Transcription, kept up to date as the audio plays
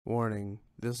Warning,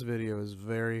 this video is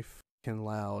very f***ing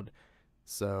loud,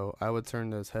 so I would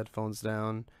turn those headphones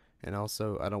down, and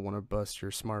also I don't want to bust your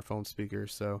smartphone speaker,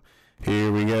 so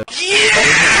here we go.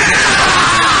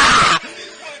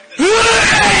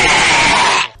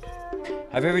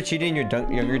 Have you ever cheated in your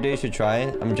younger days to try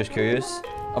it? I'm just curious.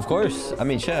 Of course. I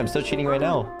mean, shit, I'm still cheating right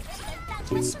now.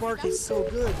 Spark is so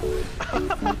good.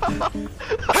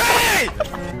 Hey!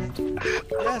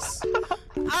 Yes.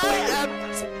 I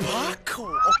am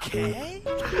Sparkle, okay?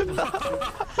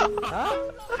 Huh?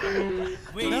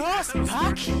 No,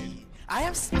 Sparky. I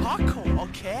am Sparkle,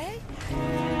 okay?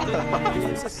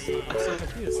 I'm so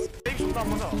confused.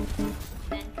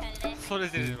 소리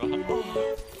지르지 마.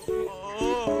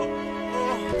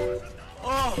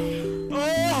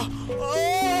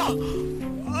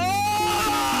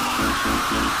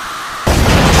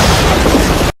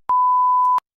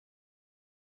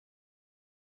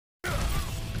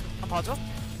 봐줘.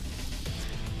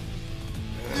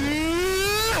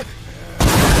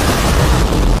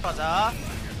 가자.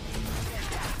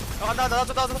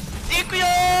 나도 있구요.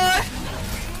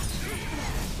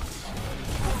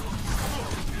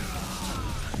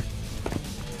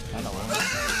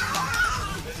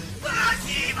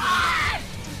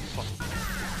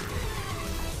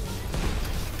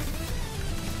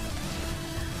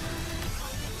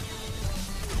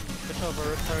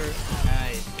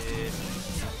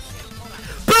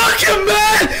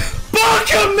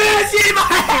 포켓몬 씨발!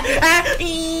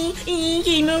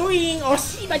 이노잉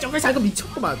씨발 저거 잠깐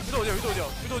미쳤구만. 위도 어디야?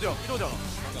 뻥자.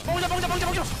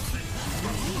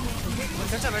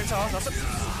 괜찮아.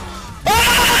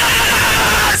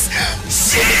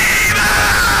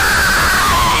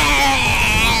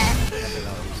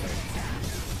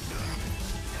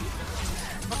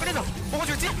 끌리죠?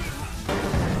 먹어줄지?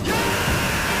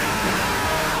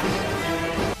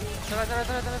 들어.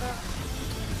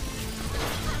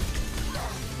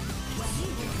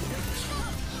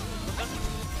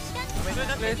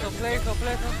 플레이서.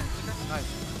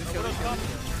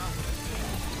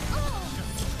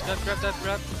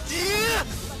 grab.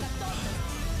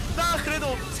 나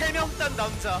그래도 3명 딴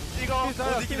남자. 이거 못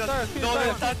이기면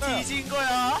너는 다 뒤진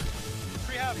거야.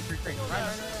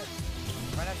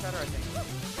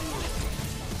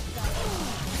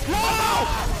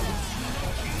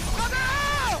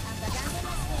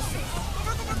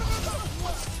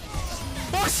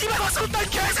 오 씨발 맞췄다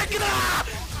개새끼들아!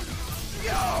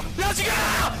 나 죽여!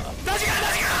 씨발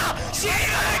개새끼다!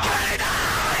 개새끼다!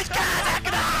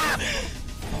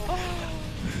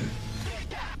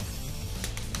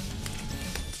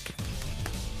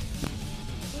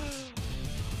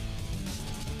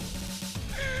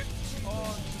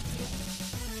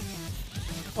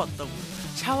 왔다고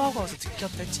샤워하고 와서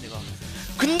들켰다 했지 내가.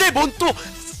 근데 뭔 또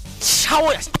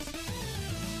샤워야.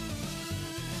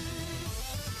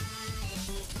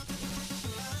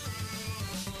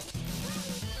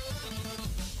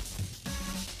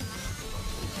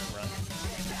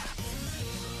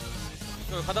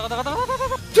 가다.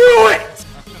 Do it!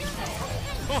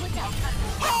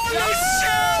 Holy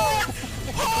shit!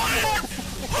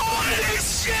 Holy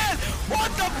shit!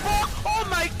 What the fuck? Oh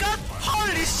my god!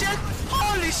 Holy shit!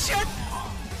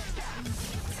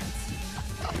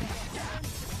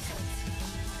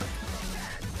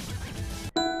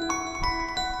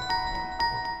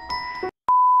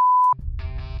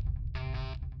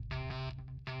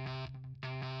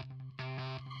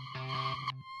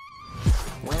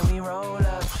 When we roll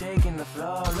up, shaking the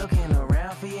floor, looking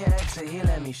around for your exit. Here,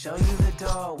 let me show you the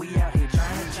door. We out here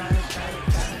trying to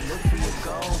look for your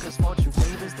goal, cause fortune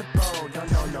favors the bold.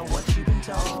 Don't know what you've been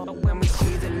told. But when we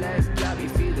see the left drop, you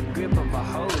feel the grip of a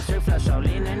hose. Straight flush all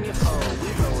in and you fold.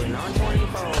 We rolling on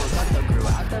 24s, got the crew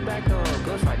out the back door.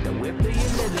 Goes right the whip to your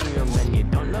living room, then you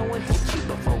don't know what hit you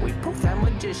before we poof that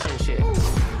magician shit.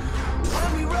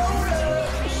 When we roll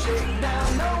up, shake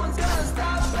down, no one's gonna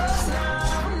stop us now.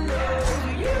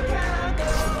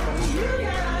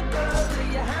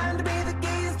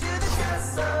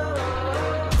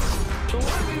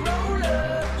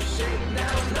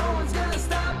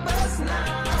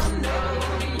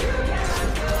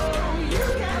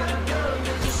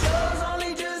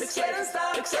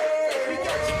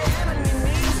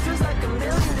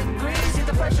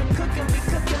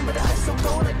 Cooking, but I so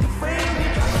cold like the fridge.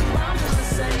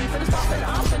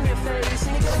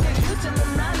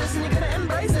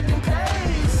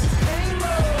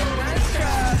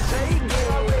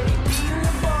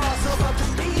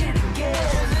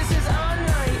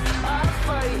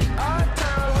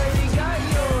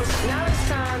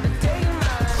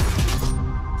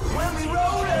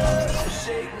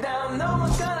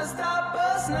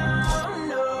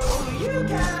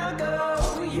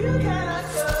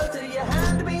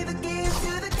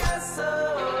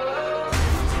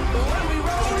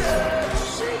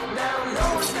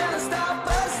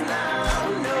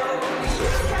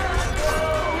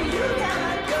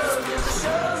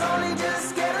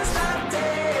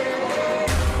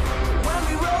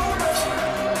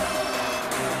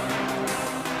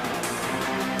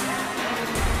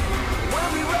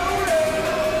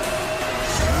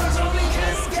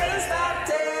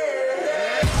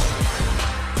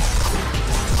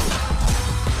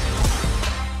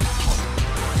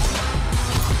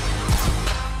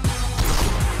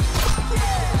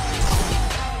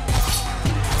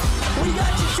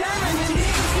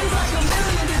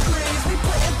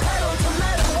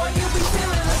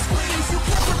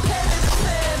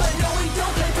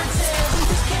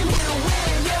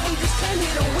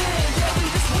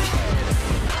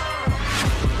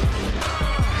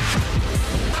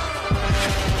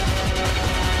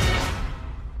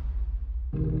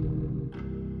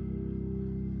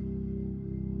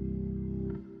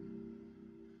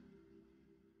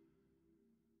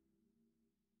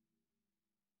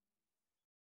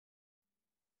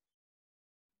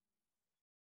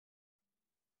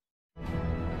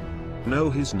 know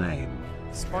his name.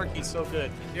 Sparky's so good.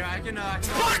 Yeah, I can. No,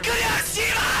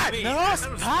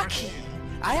 Sparky.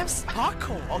 I am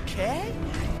Sparkle, okay?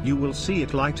 You will see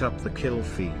it light up the kill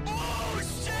feed.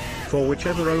 For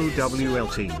whichever OWL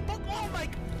team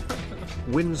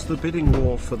wins the bidding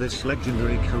war for this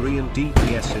legendary Korean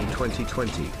DPS in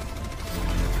 2020.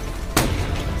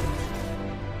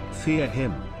 Fear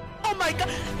him. Oh my god!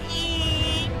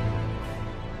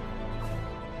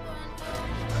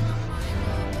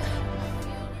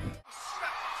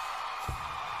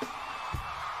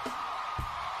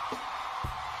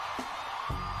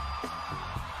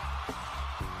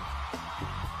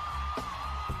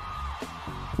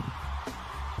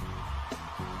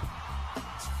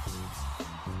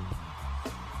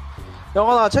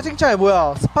 영원아 채팅창에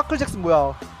뭐야? 스파클 잭슨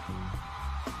뭐야?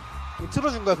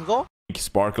 틀어준 거야 그거?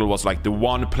 Sparkle was like the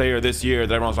one player this year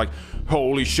that everyone's like,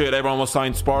 holy shit, everyone was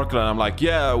signed Sparkle, and I'm like,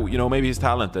 yeah, you know, maybe he's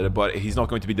talented, but he's not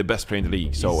going to be the best player in the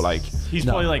league. So like, he's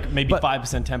probably like maybe 5%,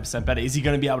 10% better. Is he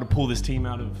going to be able to pull this team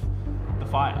out of the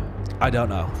fire? I don't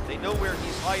know. They know where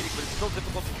he's hiding, but it's still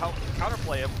difficult to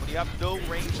counterplay him when you have no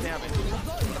range damage.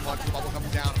 The punch bubble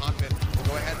comes down. Hunman will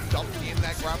go ahead and dump in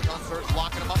that Graviton surge,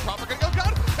 locking him up. Proper gonna go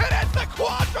down, and it's the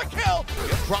quadra kill!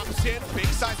 It drops in, big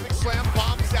seismic slam,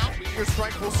 bombs out. Meteor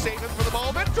Strike will save him for the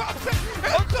moment. Drops it,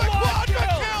 it's the quadra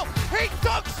kill! He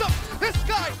dunks him! This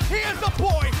guy, he is a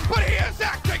boy, but he is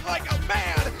acting like a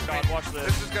man! God, watch this.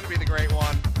 This is gonna be the great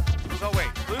one. So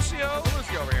wait, Lucio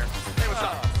over here. Hey, what's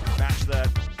up? Match that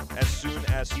as soon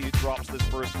as he drops this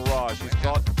first barrage. He's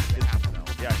got his,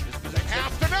 yeah, they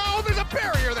have to know there's a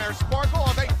barrier there, Sparkle.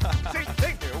 Oh, they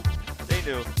knew. They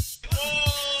knew.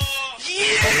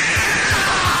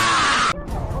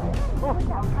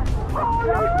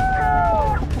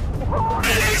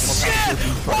 Holy shit!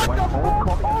 What the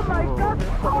fuck? Oh my god!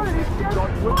 Holy shit!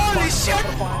 Holy shit!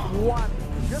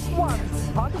 Just one.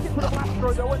 Hard to get to the last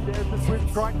throw though, and there's the Twin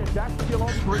Strike, and that's still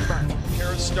on 3-man.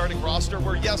 Here's starting roster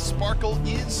where, yes, Sparkle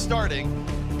is starting.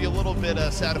 It'd be a little bit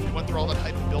sad if we went through all that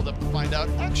hype and build up to find out.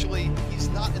 Actually, he's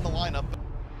not in the lineup.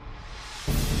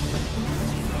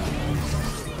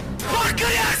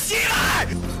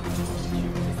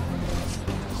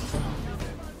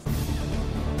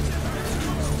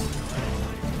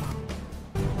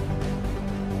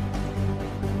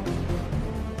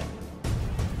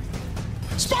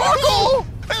 Sparkle!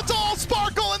 It's all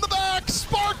Sparkle in the back!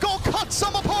 Sparkle cuts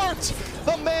them apart!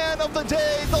 The man of the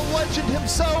day, the legend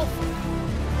himself!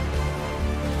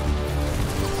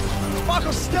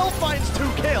 Sparkle still finds 2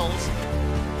 kills!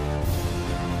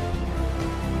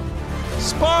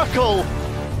 Sparkle,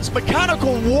 this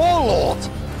mechanical warlord,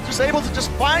 just able to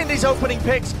just find these opening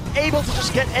picks, able to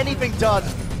just get anything done.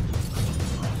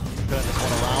 Turn this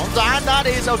one around, and that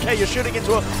is okay. You're shooting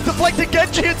into a deflected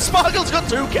Genji, and Sparkle's got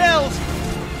 2 kills.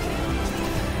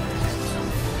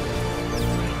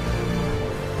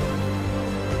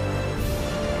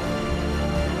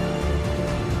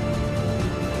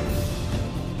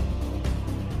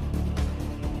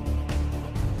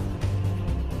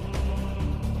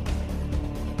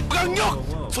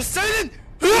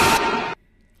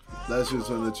 Let's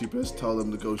just on the cheapest, tell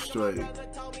them to go straight.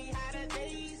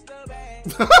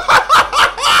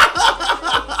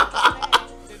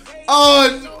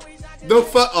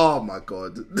 Oh my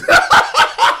god.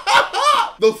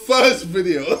 The first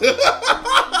video.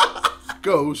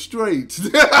 Go straight.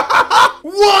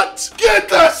 What? Get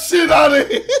that shit out of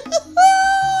here.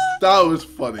 That was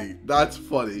funny. That's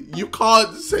funny. You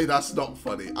can't say that's not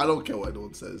funny. I don't care what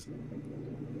anyone says.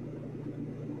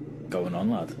 Going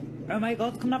on, lad? Oh my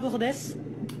god, come and have a look at this.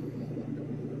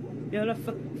 You're a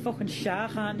fucking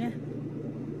shark, aren't you?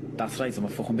 That's right, I'm a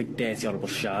fucking big dirty horrible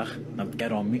shark. Now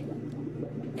get on me.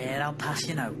 Yeah, I'll pass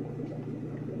you now.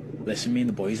 Listen, me and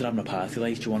the boys are having a party,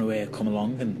 like, do you want to come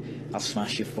along and I'll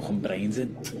smash your fucking brains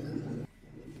in?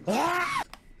 What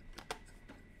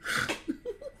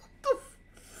the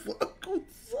fuck was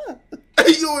that?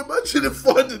 Hey, yo, imagine if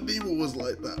Finding Nemo was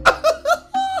like that.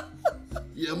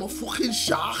 Yeah, I'm a fucking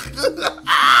shark.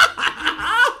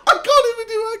 I can't even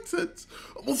do accents.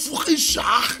 I'm a fucking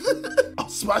shark. I'll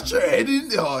smash your head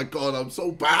in. Oh god, I'm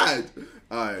so bad.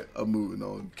 Alright, I'm moving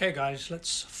on. Okay guys,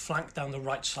 let's flank down the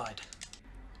right side.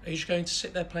 Are you just going to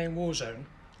sit there playing Warzone,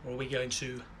 or are we going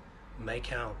to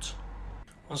make out?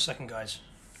 1 second guys.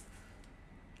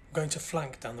 I'm going to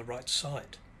flank down the right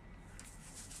side.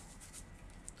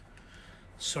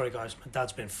 Sorry guys, my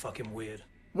dad's been fucking weird.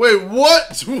 Wait,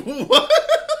 what? What?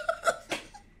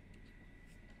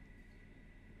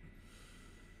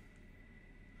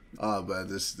 Oh man,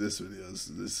 this video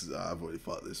is I've already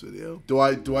fucked this video. Do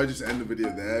I just end the video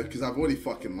there? Because I've already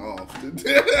fucking laughed.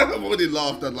 I've already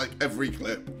laughed at like every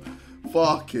clip.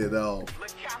 Fucking hell.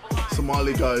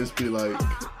 Somali guys be like,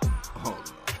 oh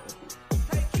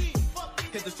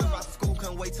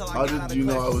no. How did you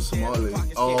know I was Somali?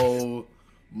 Oh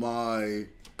my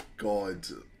god.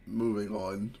 Moving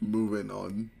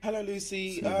on. Hello,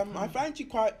 Lucy. I find you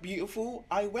quite beautiful.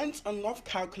 I went on Love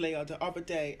Calculator the other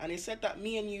day, and it said that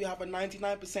me and you have a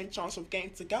 99% chance of getting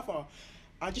together.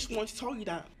 I just want to tell you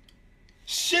that.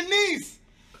 Shanice,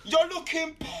 you're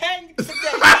looking peng today.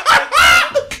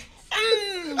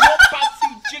 Your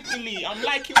body jiggly. I'm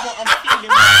liking what I'm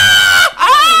feeling.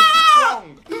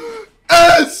 Strong.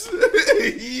 Yes,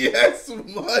 yes,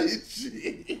 my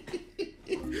G.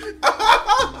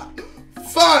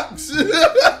 Facts.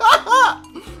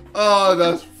 Oh,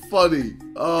 that's funny.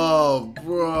 Oh,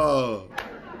 bro.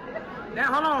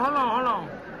 Now, hold on.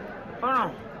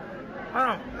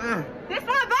 This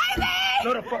my baby.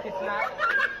 No, the fuck it's not.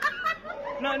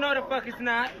 No, the fuck it's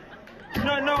not.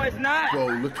 No, it's not. Bro,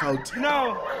 look how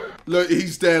No. Look,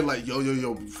 he's there like,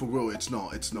 yo, for real, it's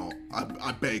not.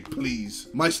 I beg, please.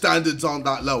 My standards aren't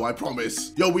that low, I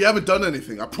promise. Yo, we haven't done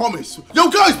anything, I promise. Yo,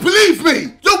 guys, believe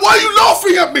me. Yo, why are you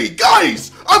laughing at me?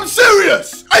 Guys, I'm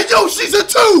serious. Hey, yo, she's a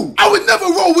 2. I would never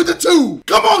roll with a 2.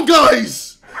 Come on,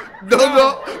 guys.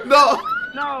 No.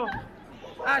 No.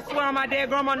 I swear on my dead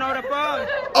grandma, no the fuck.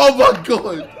 Oh, my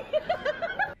God.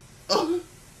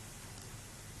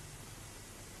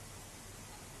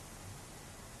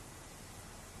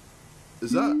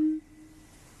 Is that?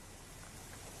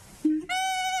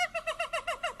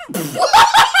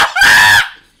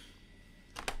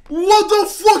 What the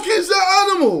fuck is that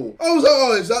animal? I was like,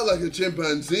 oh, is that like a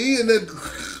chimpanzee? And then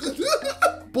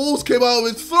balls came out of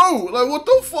its throat. Like, what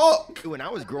the fuck? When I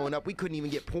was growing up, we couldn't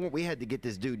even get porn. We had to get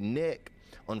this dude, Nick,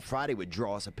 on Friday would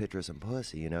draw us a picture of some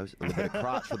pussy, you know, a little bit of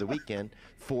crotch for the weekend.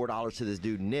 $4 to this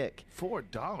dude, Nick.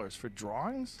 $4 for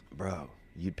drawings? Bro,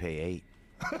 you'd pay 8.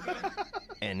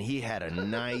 And he had a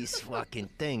nice fucking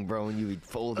thing, bro. And you would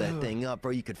fold that thing up,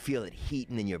 bro. You could feel it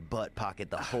heating in your butt pocket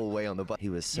the whole way on the butt. He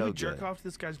was so you would good. jerk off to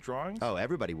this guy's drawings? Oh,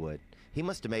 everybody would. He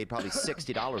must have made probably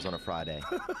 $60 on a Friday.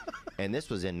 And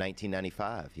this was in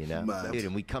 1995, you know? Mad. Dude,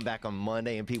 and we'd come back on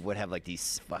Monday and people would have like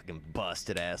these fucking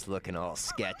busted ass looking all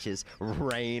sketches,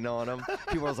 rain on them.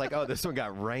 People was like, oh, this one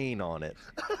got rain on it.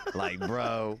 Like,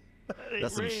 bro.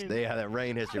 That's some yeah, that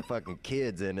rain has your fucking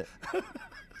kids in it.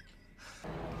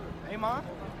 Hey, Mom,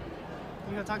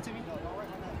 you gonna talk to me?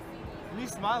 At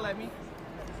least smile at me.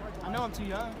 I know I'm too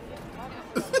young.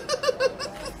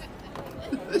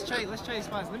 Let's trade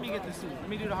spots. Let me get the suit. Let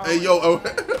me do the hard Hey, yo,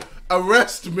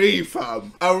 arrest me,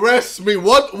 fam. Arrest me.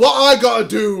 What I gotta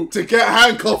do to get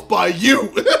handcuffed by you?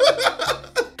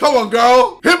 Come on,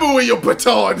 girl. Hit me with your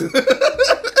baton.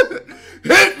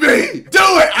 Hit me. Do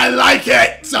it. I like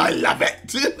it. I love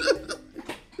it.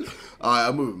 Alright,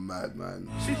 I'm moving mad, man.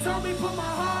 She told me put my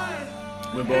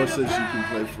heart. When Bo says she can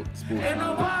play sports.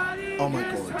 Oh my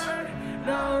god.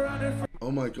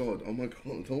 Oh my god. Oh my god.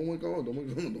 Oh my god. Oh my god. Oh my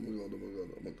god.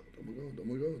 Oh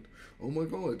my god. Oh my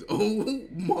god. Oh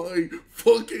my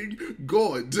fucking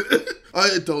god.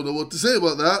 I don't know what to say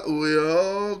about that. We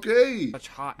are okay. Such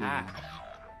hot ass.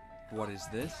 What is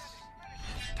this?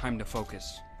 Time to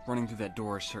focus. Running through that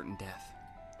door is certain death.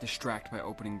 Distract by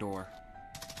opening door.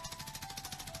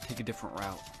 Take a different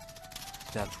route.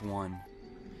 That's 1.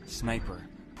 Sniper.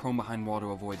 Prone behind wall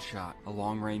to avoid shot. A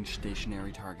long-range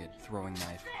stationary target. Throwing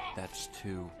knife. That's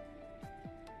 2.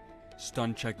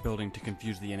 Stun check building to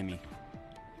confuse the enemy.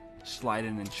 Slide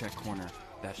in and check corner.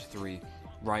 That's 3.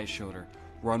 Riot shoulder.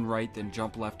 Run right then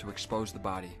jump left to expose the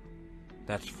body.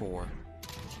 That's 4.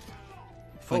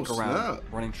 Flank around.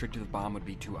 Snap. Running straight to the bomb would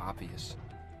be too obvious.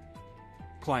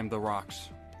 Climb the rocks.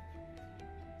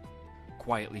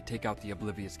 Quietly take out the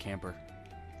oblivious camper.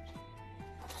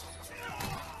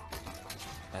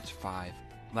 That's 5.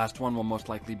 Last one will most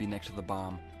likely be next to the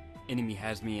bomb. Enemy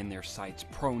has me in their sights,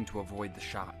 prone to avoid the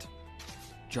shot.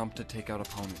 Jump to take out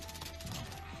opponent.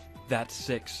 That's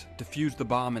 6. Defuse the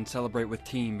bomb and celebrate with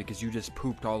team because you just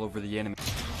pooped all over the enemy.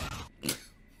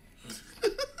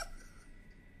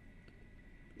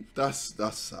 That's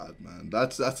sad, man.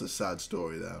 That's a sad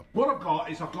story there. What I've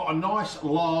got is I've got a nice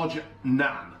large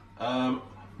nan.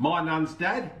 My nan's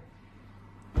dead,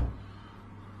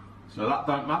 so that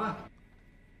don't matter.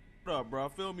 What up, bro?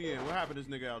 Fill me in. What happened to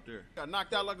this nigga out there? Got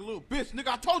knocked out like a little bitch. Nigga,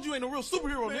 I told you ain't a real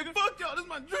superhero, man, nigga. Fuck y'all. This is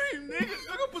my dream, nigga.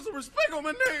 I gotta put some respect on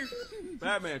my name.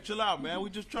 Batman, chill out, man.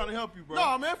 We just trying to help you, bro.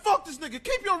 Nah, man. Fuck this nigga.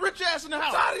 Keep your rich ass in the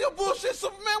house. Tired of your bullshit,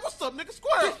 Superman. What's up, nigga?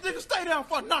 Square. This nigga, stay down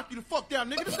before I knock you the fuck down,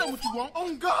 nigga. This ain't what you want.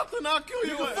 On Gotham, I'll kill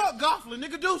you. Nigga, fuck Gotham,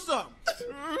 nigga. Do something.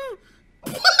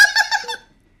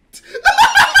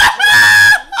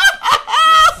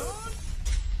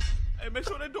 Hey, make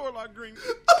sure that door lock green.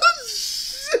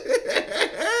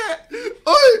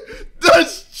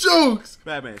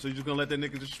 Batman, so you just gonna let that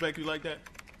nigga disrespect you like that?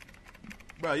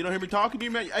 Bro, you don't hear me talking to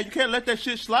you, man? Hey, you can't let that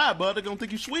shit slide, bud. They're gonna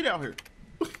think you sweet out here.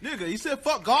 Nigga, he said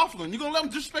fuck Gofflin. You gonna let him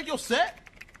disrespect your set?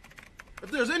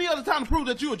 If there's any other time to prove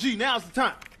that you a G, now's the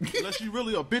time. Unless you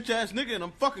really a bitch-ass nigga in a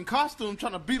fucking costume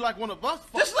trying to be like one of us.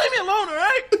 Just leave me alone,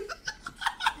 alright?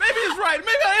 Maybe it's right.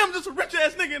 Maybe I am just a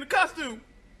rich-ass nigga in a costume.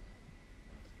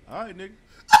 Alright, nigga.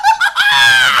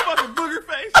 Fucking booger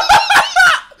face.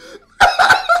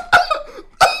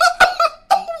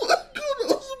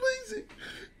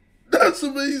 That's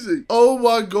amazing. Oh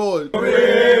my god.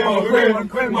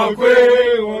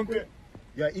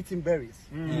 You are eating berries.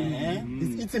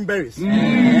 He's eating berries.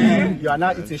 You are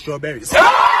now eating strawberries. Yo,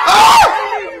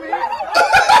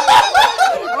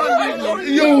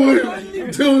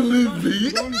 don't leave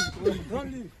me.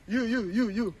 Don't leave.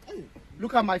 You.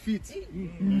 Look at my feet.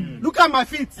 Look at my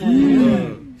feet.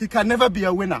 He can never be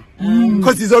a winner.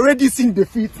 Because he's already seen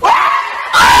defeat.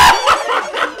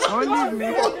 Don't leave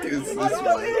me.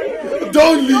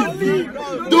 Don't leave me.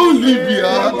 Don't leave me,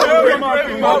 huh?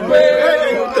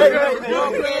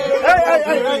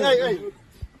 Hey.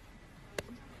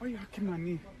 Why are you hacking my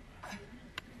knee?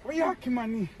 Why are you hacking my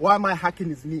knee? Why am I hacking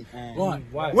his knee? Why?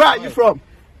 Where are you from?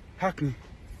 Hackney.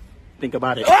 Think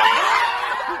about it.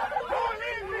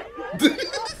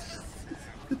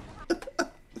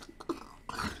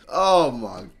 Oh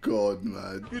my god,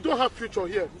 man. You don't have future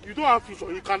here. You don't have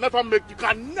future. You can never make it.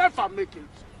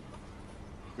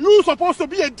 You're supposed to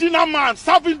be a dinner man,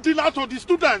 serving dinner to the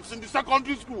students in the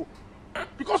secondary school.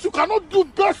 Because you cannot do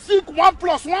basic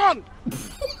 1+1.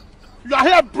 You are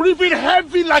here breathing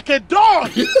heavy like a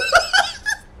dog.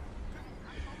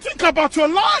 Think about your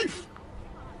life.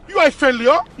 You are a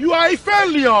failure.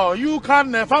 You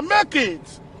can never make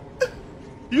it.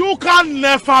 You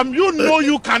know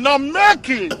you cannot make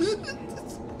it.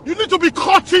 You need to be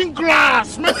cutting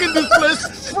grass, making this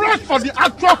place fresh for the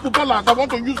actual footballers that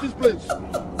want to use this place.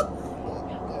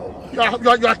 You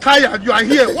are tired, you are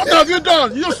here. What have you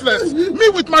done? Useless. Me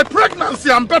with my pregnancy,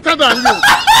 I'm better than you.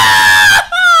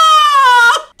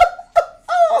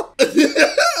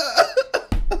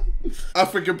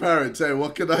 African parents, hey,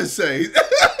 what can I say?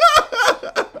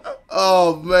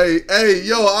 Oh mate, hey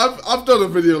yo, I've done a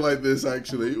video like this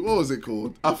actually. What was it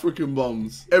called? African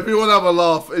Bombs. Everyone have a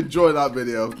laugh, enjoy that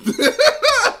video.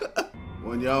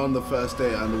 When you're on the first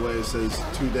date and the way it says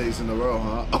 2 days in a row,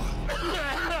 huh?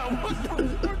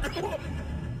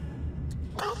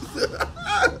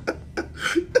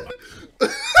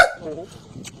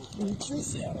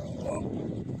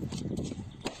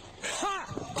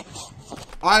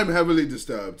 I'm heavily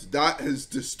disturbed. That has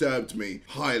disturbed me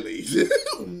highly.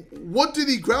 What did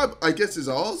he grab? I guess his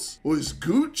ass? Or his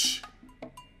gooch?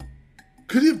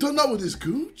 Could he have done that with his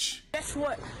gooch? Guess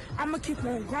what? I'm gonna keep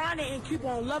on grinding and keep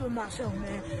on loving myself,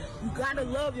 man. You gotta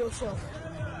love yourself.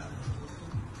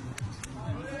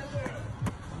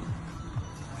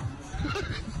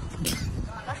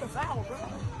 That's a foul, bro.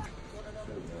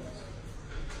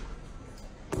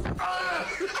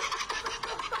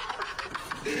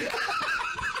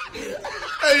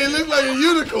 Hey, he looked like a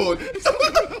unicorn.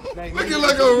 Looking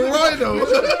like a rhino.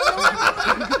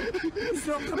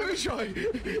 Let me try.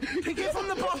 Pick it from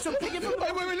the bottom. Pick it from the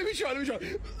bottom. Wait, let me try.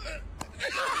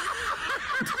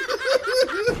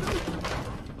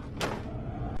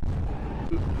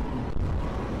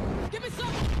 Give me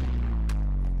some.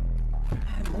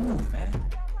 Move, man.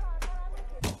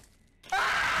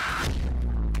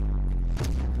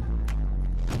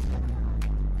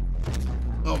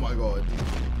 Oh my god.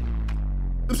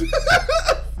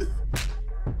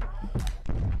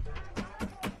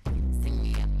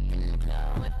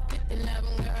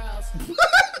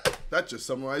 That just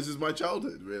summarizes my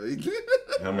childhood, really.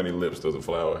 How many lips does a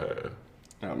flower have?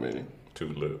 How many?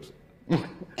 2 lips.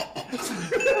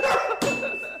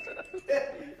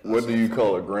 What do you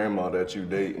call a grandma that you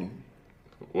dating?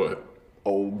 What?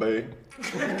 Old Bay.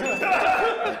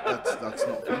 That's not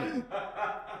funny.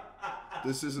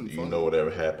 This isn't funny. funny. You know whatever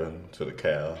happened to the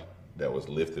cow that was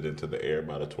lifted into the air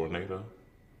by the tornado?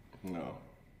 No.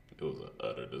 It was an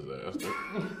utter disaster.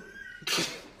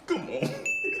 Come on.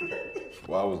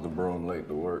 Why was the broom late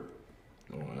to work?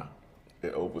 Wow.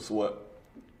 It overswept.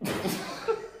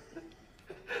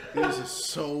 This is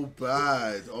so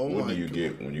bad. Oh my god. What do you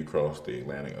get when you cross the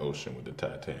Atlantic Ocean with the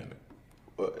Titanic?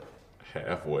 What?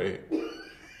 Halfway.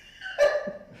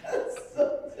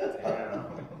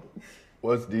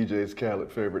 What's DJ's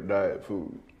Khaled favorite diet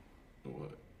food?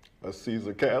 What? A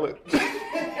Caesar Khaled.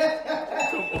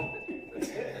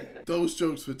 Those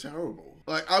jokes were terrible.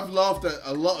 Like, I've laughed at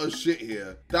a lot of shit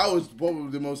here. That was probably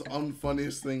the most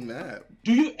unfunniest thing there.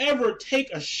 Do you ever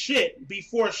take a shit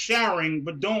before showering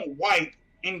but don't wipe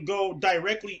and go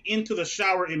directly into the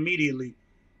shower immediately?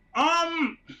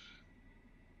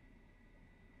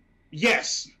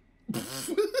 Yes.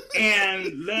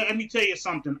 And let me tell you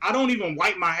something. I don't even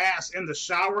wipe my ass in the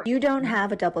shower. You don't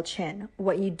have a double chin.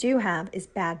 What you do have is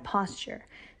bad posture.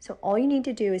 So all you need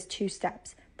to do is 2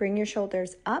 steps. Bring your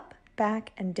shoulders up,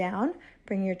 back, and down.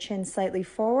 Bring your chin slightly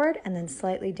forward and then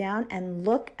slightly down, and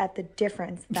look at the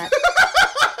difference that...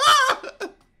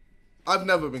 I've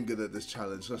never been good at this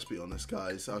challenge, let's be honest,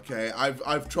 guys, okay?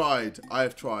 I've tried,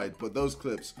 but those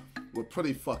clips were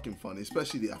pretty fucking funny,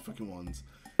 especially the African ones.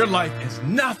 Your life is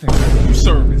nothing. You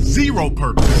serve 0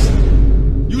 purpose.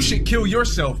 You should kill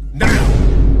yourself now.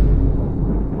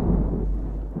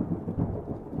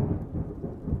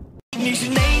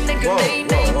 Hey.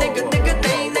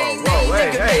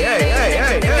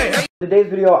 In today's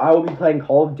video, I will be playing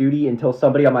Call of Duty until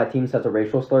somebody on my team says a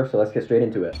racial slur, so let's get straight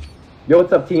into it. Yo,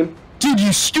 what's up, team? Dude,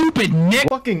 you stupid Nick!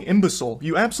 Fucking imbecile.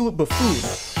 You absolute buffoon.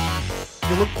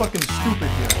 You look fucking stupid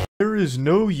here. There is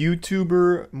no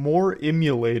YouTuber more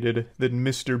emulated than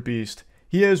Mr. Beast.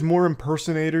 He has more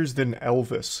impersonators than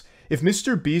Elvis. If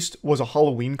Mr. Beast was a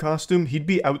Halloween costume, he'd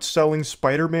be outselling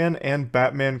Spider-Man and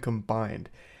Batman combined.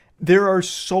 There are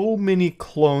so many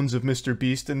clones of Mr.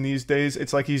 Beast in these days,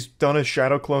 it's like he's done a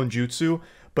shadow clone jutsu,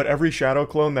 but every shadow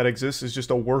clone that exists is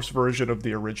just a worse version of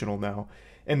the original now.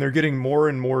 And they're getting more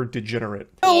and more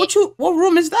degenerate. Oh, what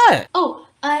room is that? Oh,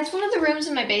 it's one of the rooms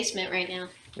in my basement right now.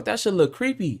 That should look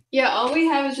creepy. Yeah, all we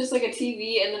have is just like a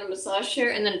TV and then a massage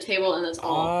chair and then a table and that's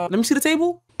all. Let me see the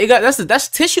table. It got that's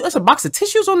tissue. That's a box of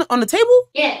tissues on the table.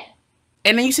 Yeah.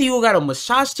 And then you say you got a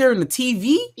massage chair and a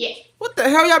TV. Yeah. What the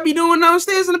hell y'all be doing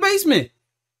downstairs in the basement?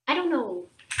 I don't know.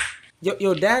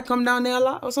 Your dad come down there a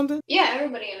lot or something? Yeah,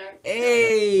 everybody in our.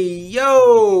 Hey,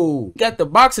 yo, got the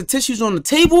box of tissues on the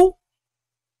table?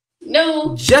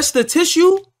 No. Just the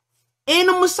tissue and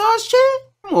a massage chair?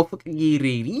 Motherfucker, get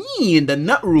ready in the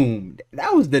nut room.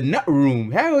 That was the nut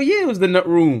room. Hell yeah, it was the nut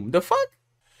room. The fuck?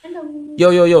 Hello.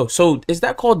 Yo. So is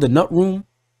that called the nut room?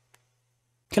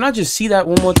 Can I just see that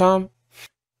one more time?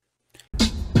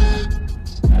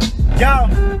 Yo,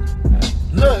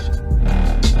 look.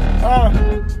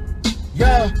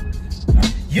 Yo,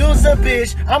 you's a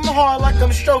bitch. I'm hard like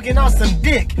I'm stroking on some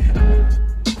dick.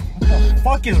 What the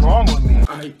fuck is wrong with me?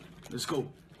 Alright, let's go.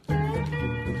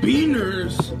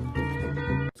 Beaners.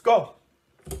 Let's go.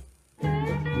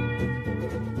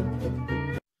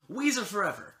 Weezer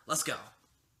forever. Let's go.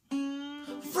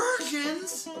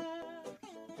 Virgins?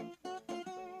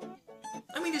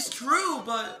 I mean, it's true,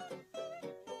 but...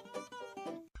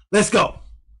 Let's go.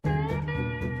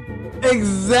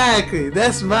 Exactly.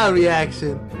 That's my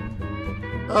reaction.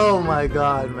 Oh my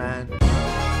god, man.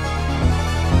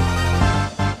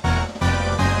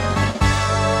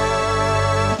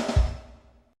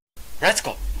 Let's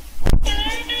go.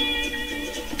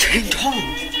 Ding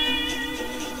dong.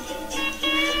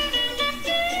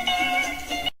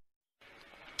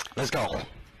 Let's go.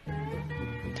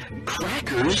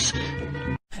 Crackers?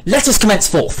 Let us commence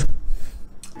forth.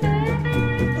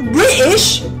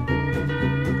 British?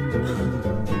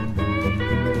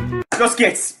 Let's go,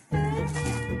 skits.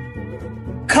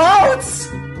 Coats.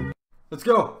 Let's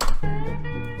go.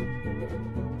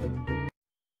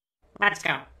 Let's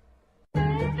go.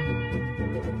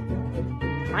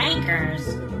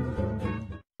 Crackers.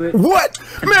 What?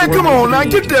 Man, come on now,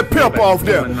 get that pep off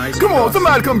there. Come on,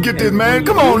 somebody come get this, man.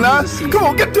 Come on now. Come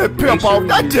on, get that pep off.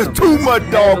 That's just too much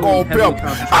doggone pep.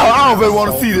 I don't really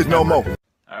want to see this no more.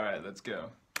 Alright, let's go.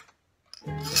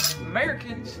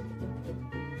 Americans.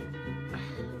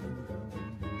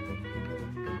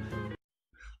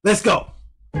 Let's go.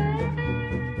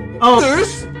 Oh,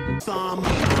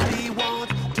 Somebody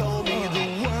once told me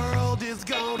the world is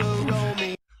gonna roll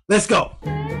me. let's go.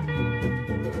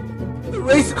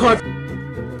 Race car.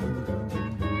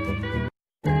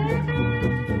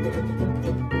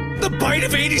 The bite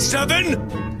of 87?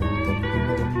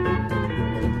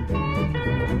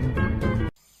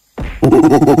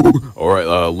 Alright,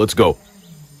 let's go.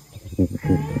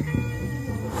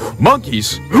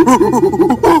 Monkeys?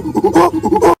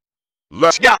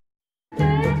 Let's go.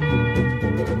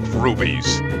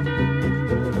 Rubies.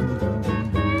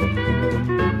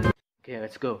 Okay,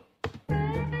 let's go.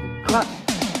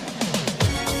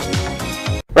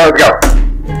 Let's go.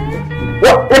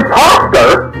 What?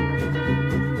 Imposter?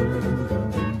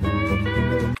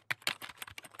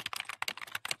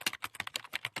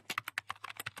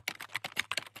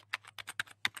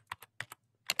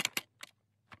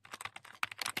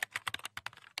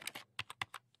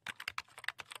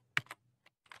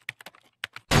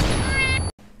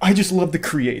 I just love to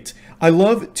create. I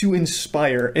love to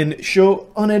inspire and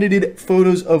show unedited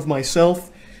photos of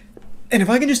myself. And if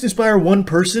I can just inspire one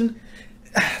person,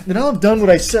 then I'll have done what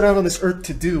I set out on this earth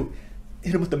to do.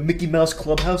 Hit him with the Mickey Mouse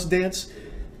Clubhouse dance.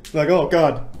 Like, oh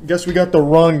god, guess we got the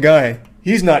wrong guy.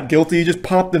 He's not guilty, he just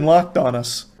popped and locked on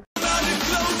us.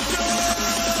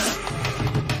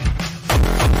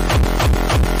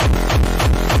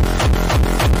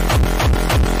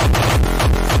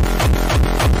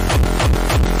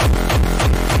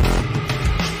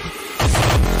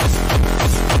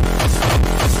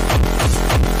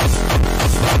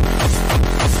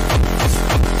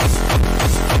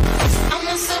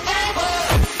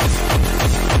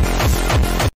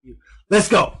 Let's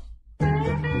go.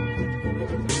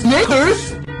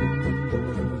 Snickers.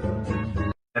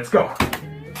 Let's go.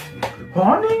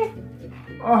 Horny?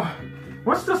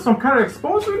 What's this? Some kind of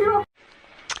exposed video?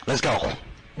 Let's go.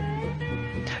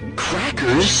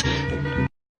 Crackers.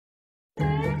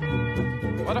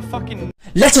 What a fucking.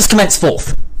 Let us commence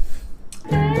forth.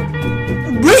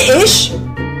 British.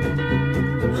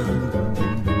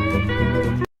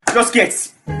 Los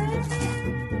geht's.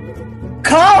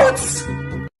 Coats.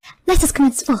 Let us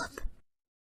commence forth.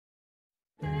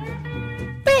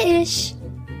 British.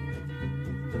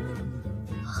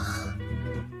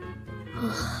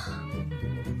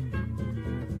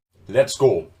 Let's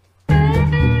go.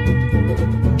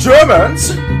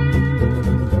 Germans.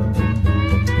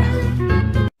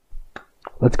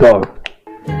 Let's go.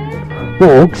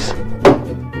 Dogs.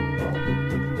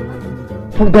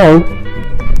 Let's go.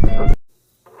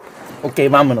 Okay,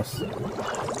 vámonos.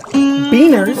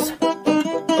 Beaners.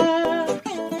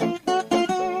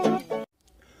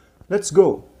 Let's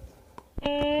go.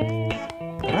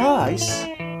 Rice.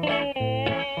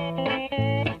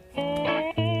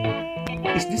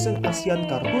 Is this an ASEAN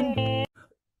cartoon?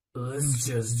 Let's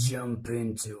just jump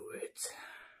into it.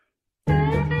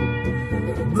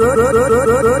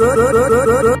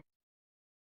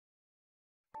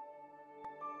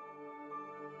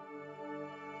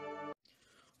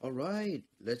 Alright,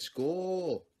 let's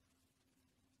go.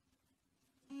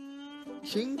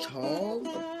 Xing Chao.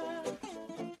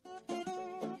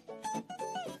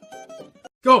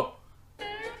 Go!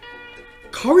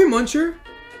 Curry Muncher?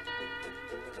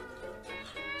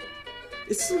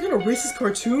 Is this some kind of racist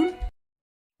cartoon?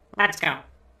 Let's go.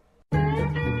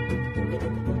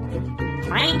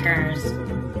 Plankers.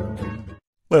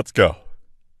 Let's go.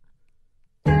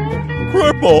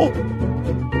 Cripple.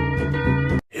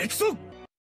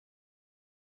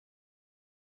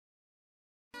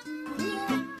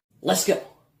 Let's go.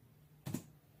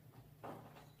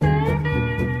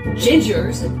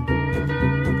 Gingers.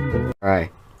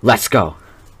 Alright, let's go.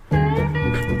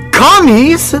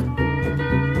 Commies.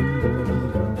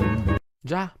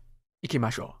 じゃあ行きま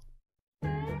しょう。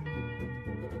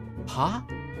は？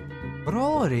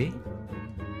ローリー？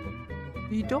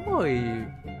ひどい。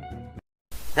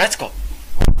Let's go.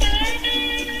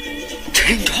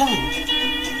 Ding dong.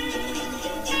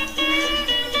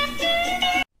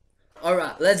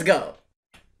 Alright, let's go.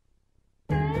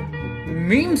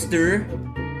 Memester.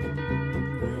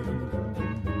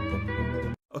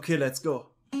 Okay, let's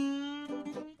go.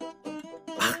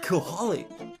 Alcoholic.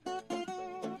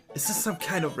 Is this some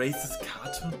kind of racist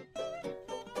cartoon?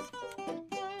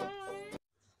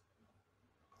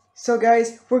 So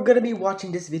guys, we're gonna be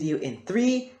watching this video in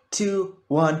 3, 2,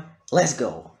 1, let's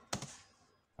go.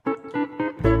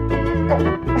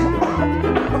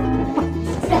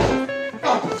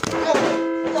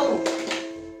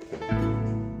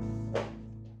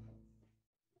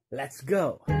 Let's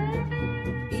go.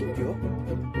 Indio.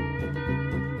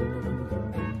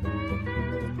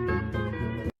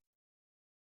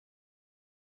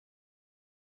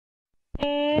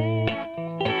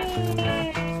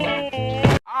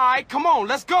 Alright, come on,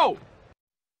 let's go!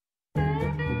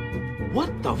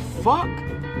 What the fuck?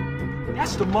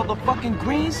 That's the motherfucking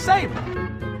green saber!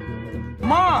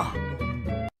 Mom!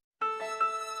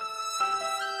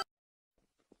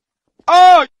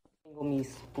 Oh! Tengo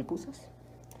mis pupusas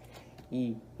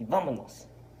y vámonos.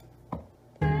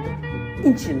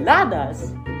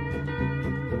 Enchiladas.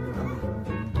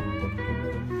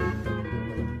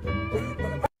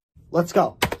 Let's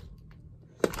go.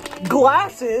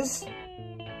 Glasses?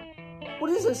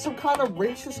 What is this, some kind of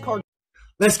racist card?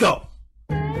 Let's go.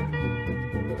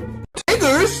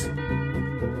 Tigers?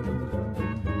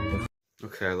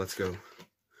 Okay, let's go.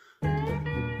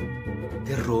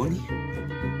 Terroni?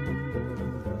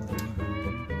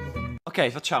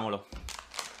 Ok, facciamolo.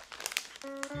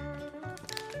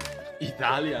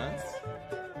 Italians?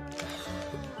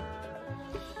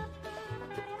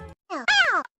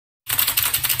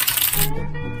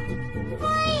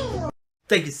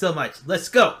 Thank you so much. Let's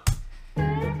go.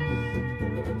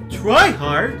 Try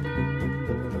hard.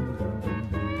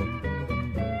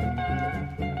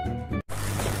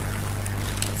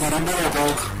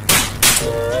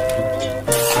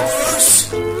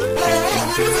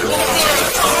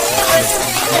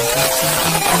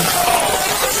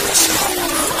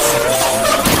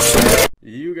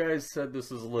 You guys said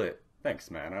this is lit.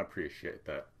 Thanks, man. I appreciate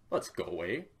that. Let's go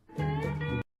away.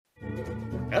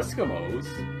 Eskimos?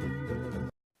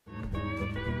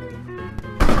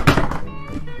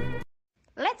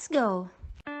 Let's go.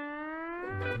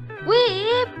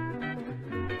 Whip!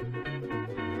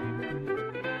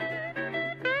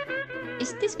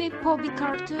 Is this a Bobby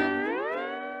cartoon?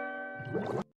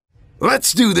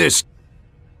 Let's do this.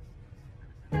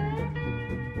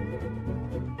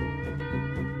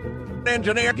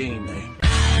 Engineer game day.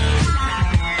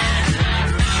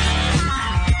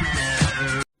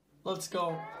 Let's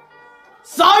go.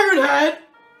 Siren Head!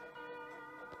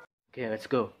 Okay, let's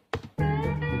go.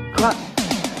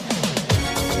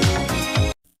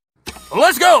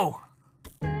 Let's go!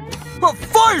 A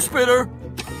fire spitter!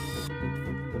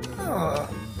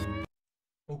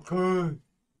 Okay.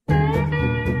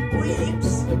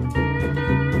 Whips.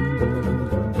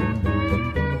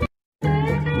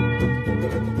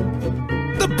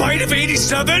 The bite of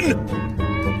 87?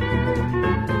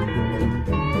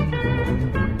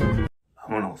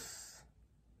 Vámonos.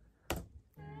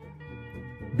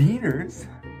 Beaners?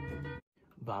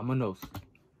 Vámonos.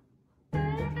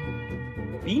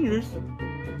 Beaners?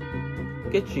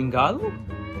 ¿Qué chingado?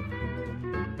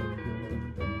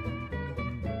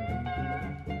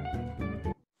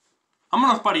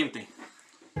 Vámonos, pariente.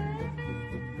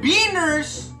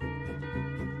 Beaners!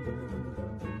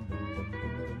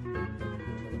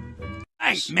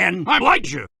 Thanks, men. I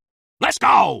like you. Let's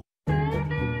go!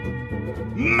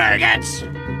 Maggots!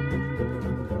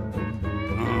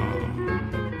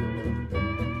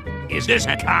 Is this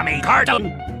a commie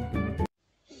cartoon?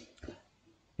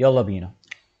 يلا بينا.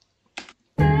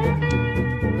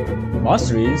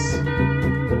 مصري's.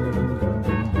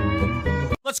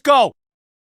 Let's go!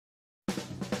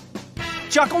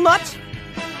 Chuckle nuts?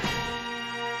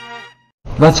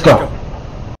 Let's go.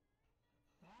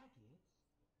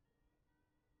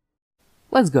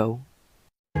 Let's go.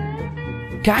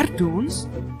 Cartoons?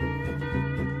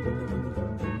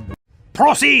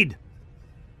 Proceed!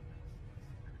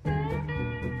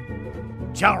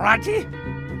 Charati?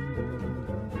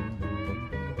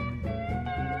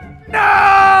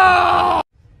 No!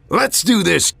 Let's do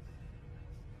this.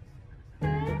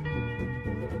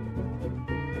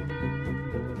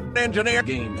 Engineer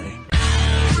game day.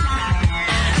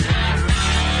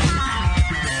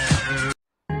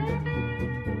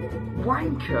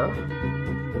 Wanker?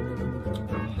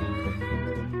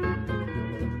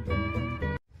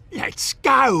 Let's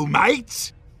go,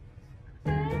 mates!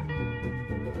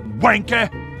 Wanker!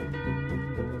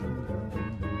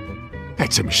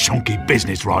 That's some shonky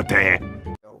business right there.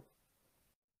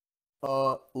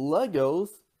 Legos?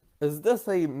 Is this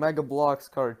a Mega Bloks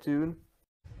cartoon?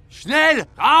 Schnell!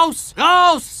 Raus!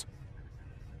 Raus!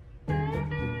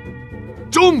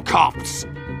 Dummkopfs!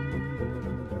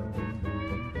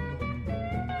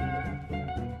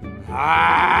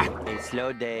 Ah! A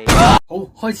slow day. 好，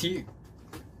開始。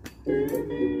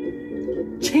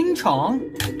清場。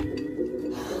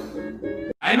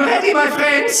I'm ready, my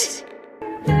friends!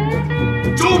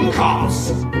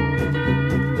 Dummkopfs!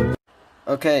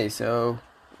 Okay, so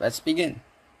let's begin.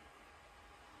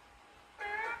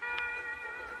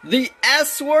 The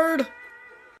S word?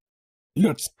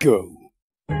 Let's go.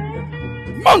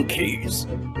 Monkeys!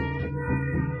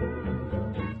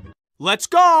 Let's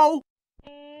go!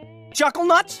 Chuckle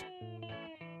nuts?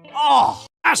 Oh!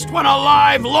 Last one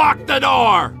alive, lock the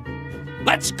door!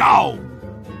 Let's go!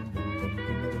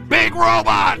 Big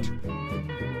robot!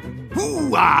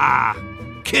 Hoo-ah!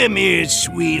 Come here,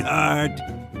 sweetheart.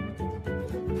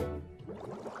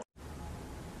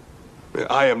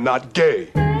 I am not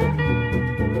gay.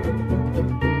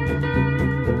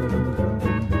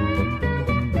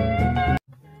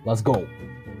 Let's go.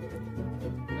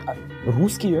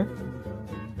 Who's here?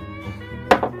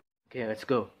 Okay, let's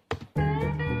go.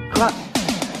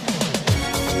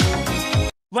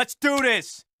 Let's do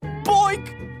this!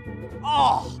 Boink!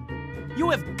 Oh! You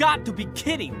have got to be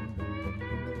kidding!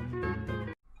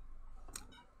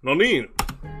 Nonin!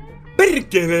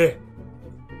 Perkele!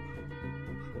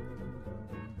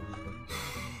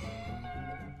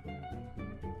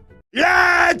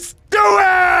 Let's do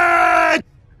it!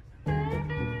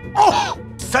 Oh!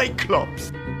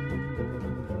 Cyclops!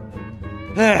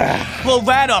 Blow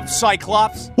that up,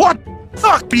 Cyclops! What?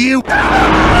 Fuck you!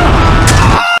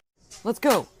 Let's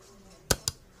go.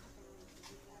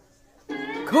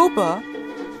 Copa?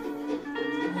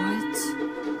 What?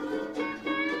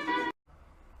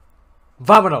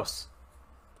 Vamonos.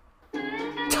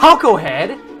 Taco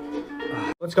Head?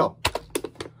 Let's go.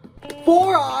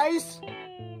 Four Eyes?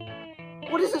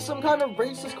 What is this, some kind of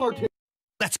racist cartoon?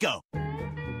 Let's go.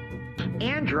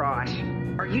 Andros,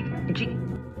 are you...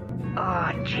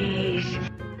 Oh, jeez.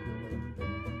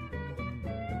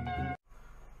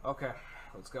 Okay,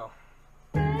 let's go.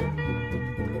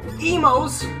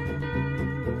 Emos!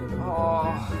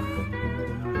 Oh.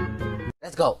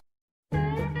 Let's go.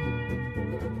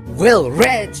 Will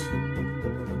Red.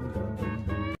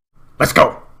 Let's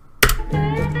go.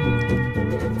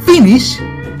 Finish.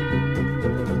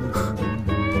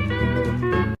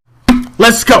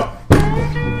 Let's go.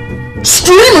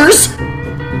 Streamers.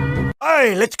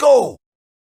 Hey, let's go.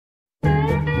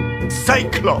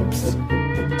 Cyclops.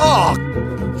 Oh,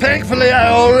 thankfully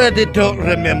I already don't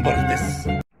remember this.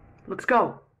 Let's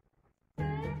go.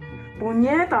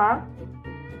 Puñeta.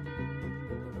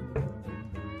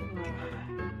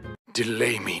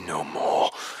 Delay me no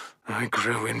more. I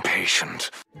grew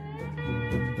impatient.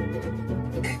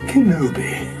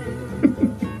 Kenobi.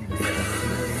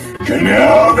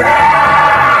 Kenobi!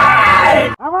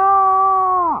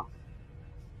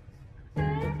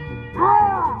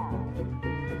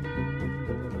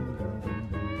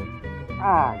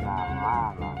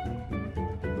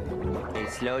 Hey,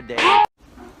 slow down.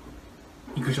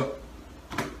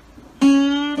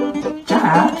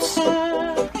 Jabs.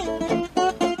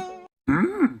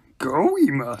 Go we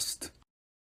must.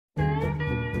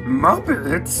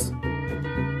 Muppets.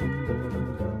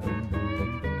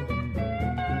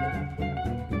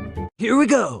 Here we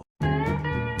go.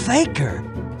 Faker.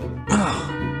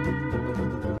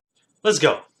 Let's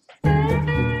go.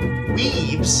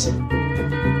 Weebs.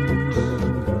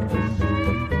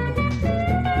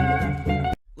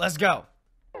 Let's go.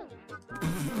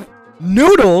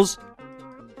 Noodles?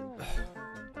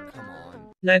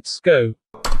 Let's go.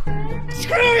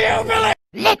 Screw you, Billy!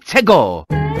 Let's go.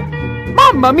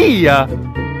 Mamma mia!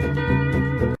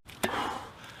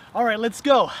 Alright, let's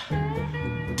go.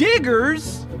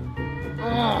 Diggers?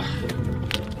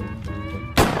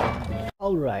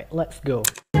 Alright, let's go.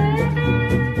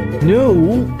 No.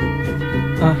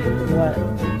 What?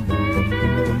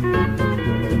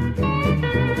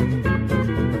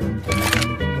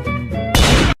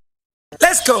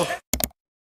 Let's go.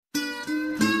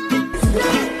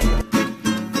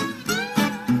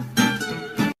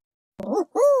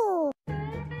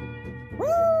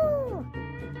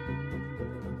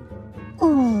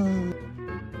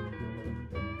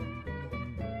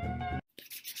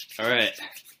 Alright,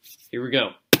 here we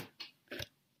go.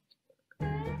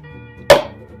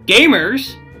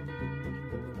 Gamers?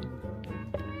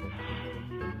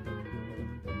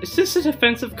 Is this an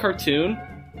offensive cartoon?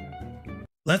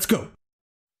 Let's go.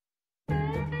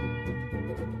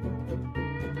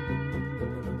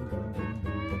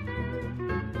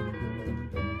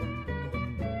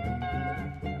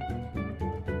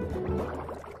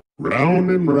 Round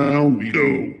and round we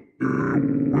go.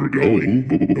 We're going,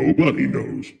 nobody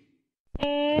knows.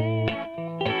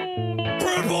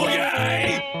 Purple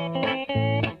guy!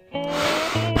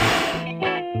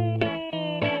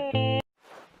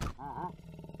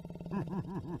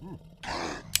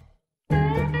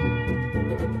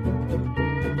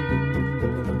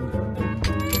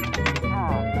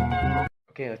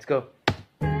 Okay, let's go.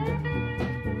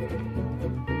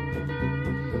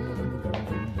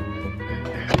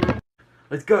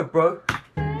 Let's go, bro.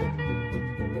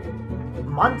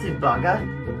 Monty bugger.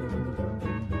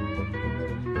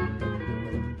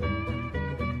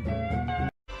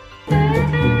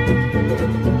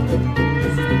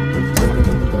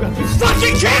 You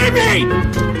fucking kidding me!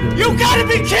 You gotta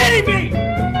be kidding me!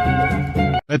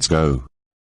 Let's go.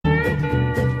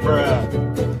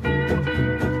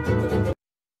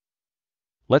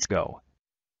 Let's go.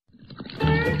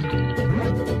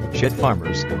 Shit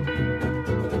farmers.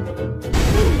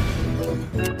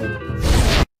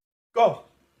 Go.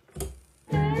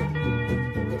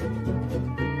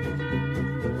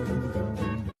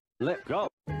 Let go.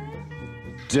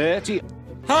 Dirty.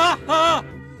 Ha ha!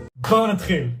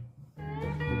 Bonnetril.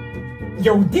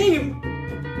 Yo, team!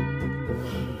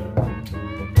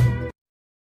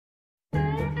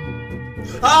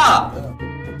 Ah!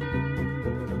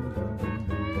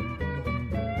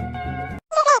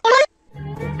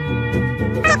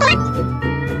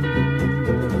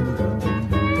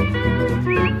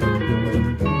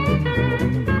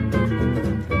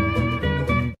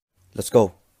 Let's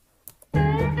go.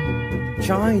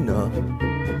 China.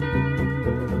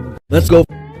 Let's go.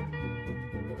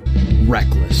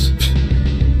 reckless.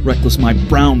 Reckless my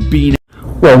brown bean.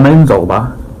 我们走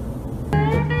吧。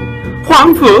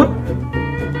皇甫，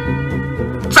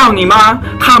照你妈，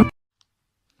他。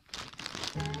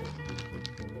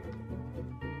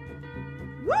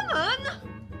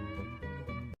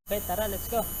Okay, tara, let's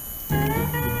go.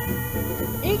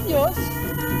 Inyos!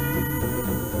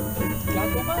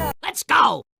 Gago ka! Let's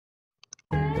go!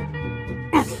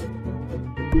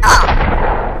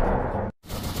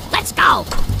 Let's go!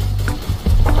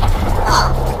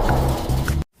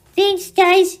 Thanks,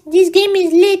 guys. This game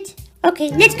is lit. Okay,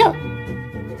 let's go.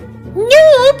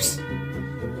 Noobs!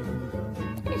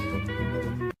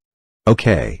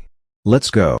 Okay.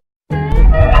 Let's go.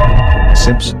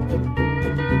 Simps.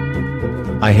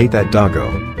 I hate that doggo.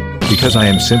 Because I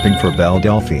am simping for Belle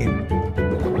Delphine.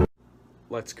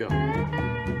 Let's go.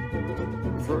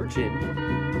 Virgin.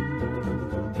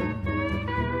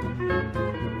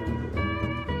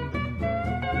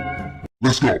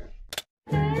 Let's go.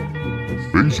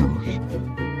 Phasers.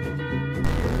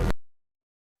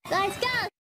 Let's go!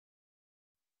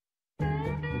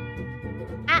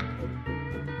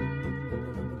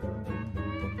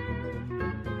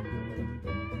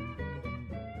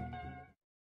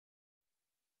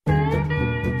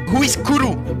 Who is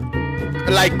Kuru?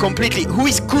 Like completely, who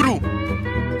is Kuru?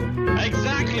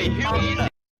 Exactly, who is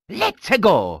Let's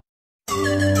go!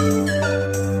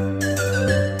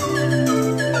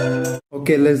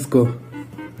 Okay, let's go.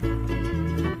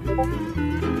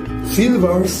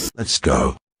 Silvers. Let's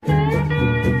go.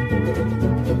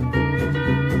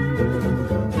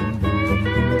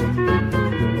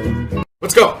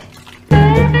 Let's go.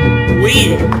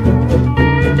 We.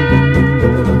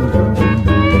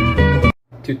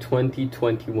 To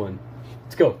 2021.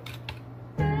 Let's go.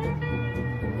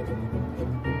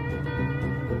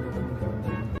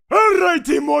 Alright,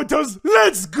 Immortals,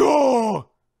 let's go!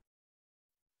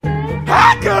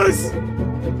 Hackers!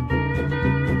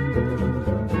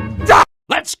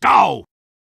 Let's go!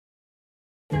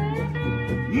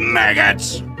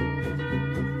 Maggots!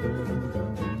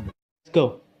 Let's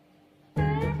go.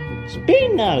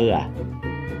 Spinner!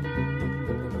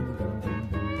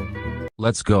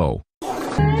 Let's go.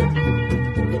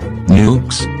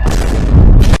 Nukes.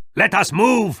 Let us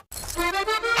move!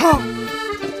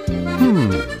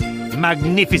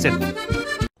 Magnificent!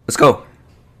 Let's go.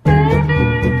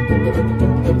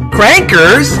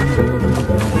 Crankers?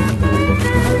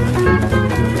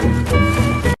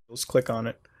 Let's click on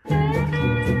it.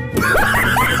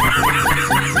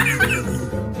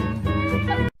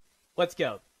 Let's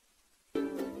go.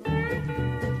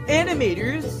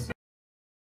 Animators.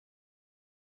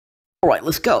 Alright,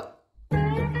 let's go.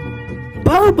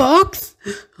 Power box?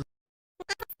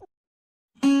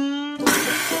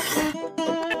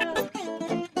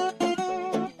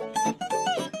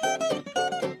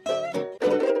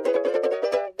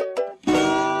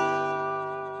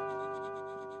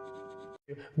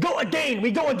 Go again!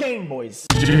 We go again, boys!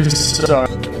 Sorry.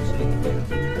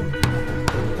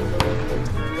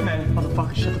 Man,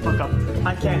 motherfucker, shut the fuck up.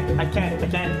 I can't.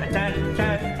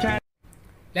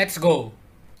 Let's go.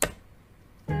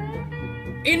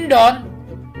 Indon.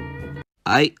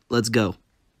 Aight, let's go.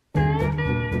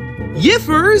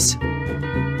 Yiffers!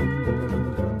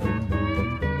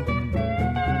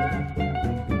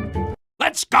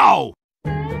 Let's go!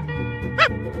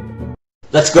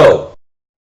 Let's go.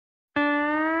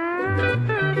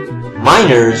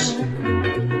 Miners.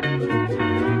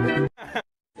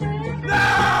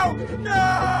 No!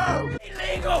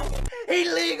 Illegal!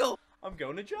 Illegal! I'm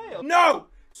going to jail. No!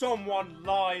 Someone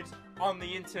lied on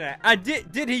the internet. And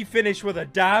did he finish with a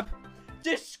dab?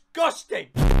 Disgusting!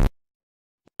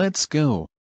 Let's go.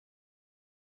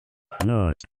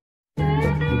 Not.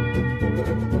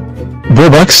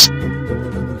 Robux.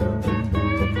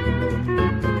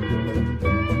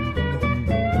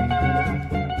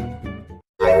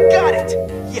 I got it!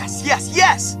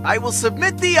 Yes! I will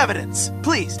submit the evidence.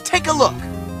 Please, take a look.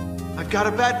 I've got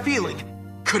a bad feeling.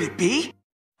 Could it be?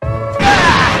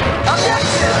 Drat!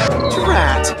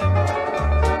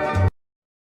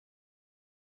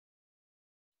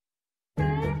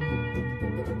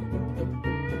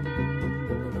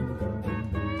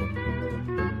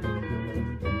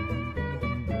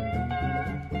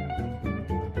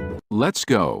 Let's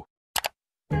go.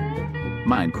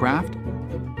 Minecraft.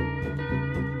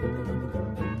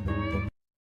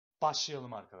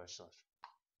 Başlayalım arkadaşlar.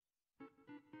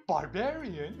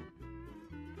 Barbarian?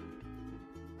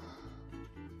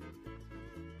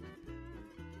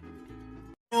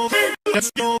 Let's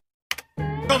go.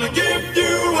 Gonna give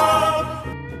you up.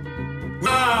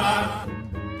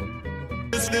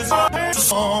 This is our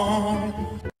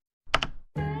song.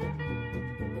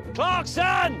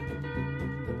 Clarkson!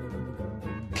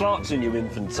 Clarkson, you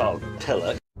infantile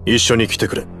pillock. 一緒に来て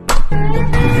くれ。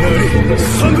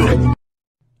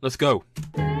 Let's go.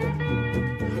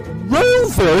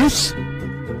 Rovers?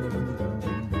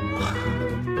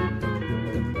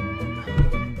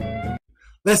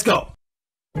 Let's go.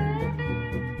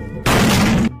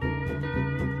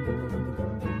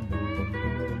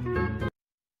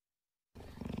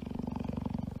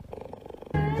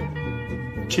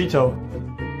 Cheeto.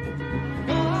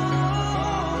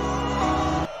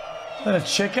 Is that a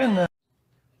chicken?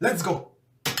 Let's go.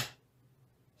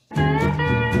 Who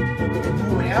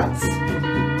else?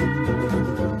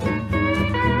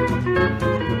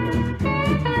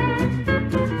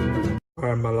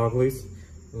 Alright, my lovelies,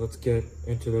 let's get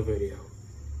into the video.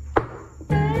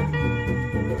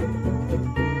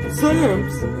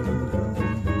 Sam's!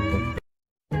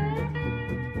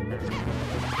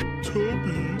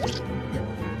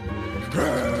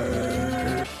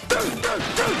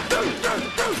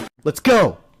 Let's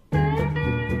go.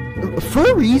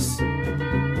 Furries?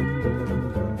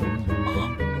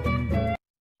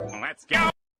 Let's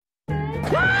go.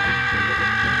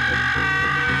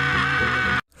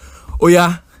 Oh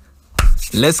yeah,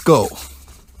 let's go.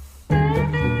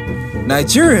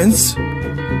 Nigerians?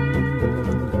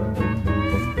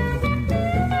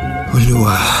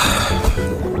 Oluwa.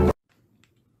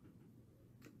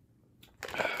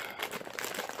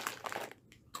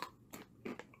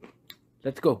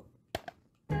 Let's go.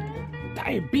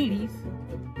 Diabetes.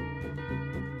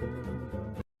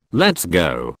 Let's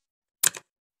go.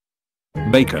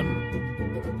 Bacon.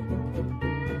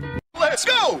 Let's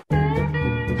go!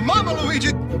 Mama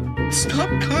Luigi! Stop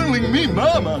calling me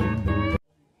Mama!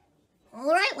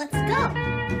 Alright, let's go.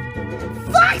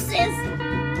 Foxes!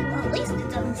 Well, at least it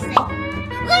doesn't say.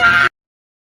 Ah!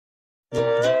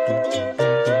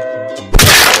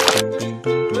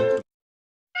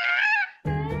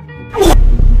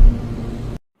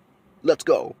 Let's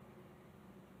go.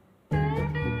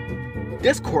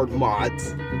 Discord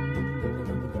mods.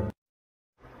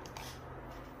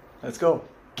 Let's go.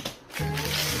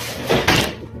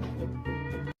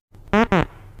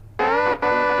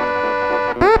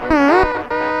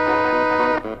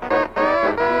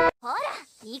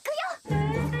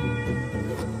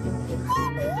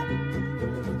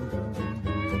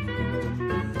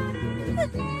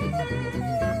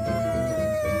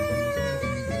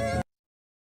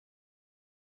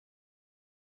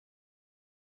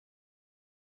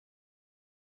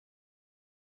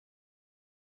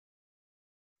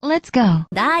 Let's go.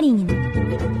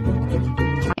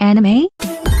 Anime?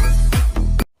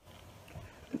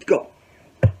 Let's go.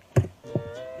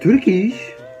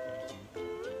 Turkish.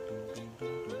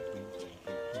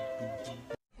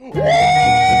 Woo!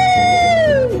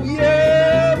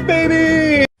 Yeah,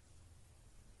 baby!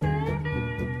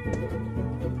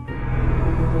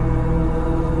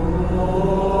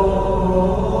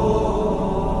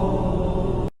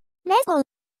 Let's go.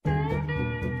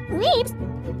 Weeps.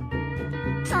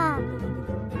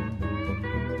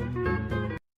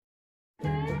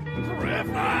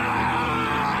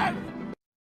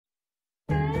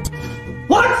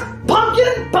 What?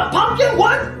 Pumpkin? Pumpkin?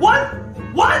 What? What?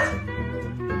 What?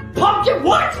 Pumpkin?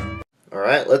 What?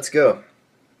 Alright, let's go.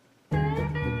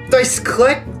 Dice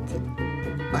click.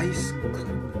 Ice.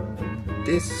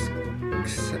 This.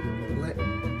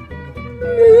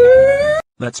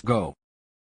 Let's go.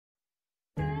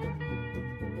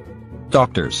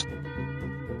 Doctors.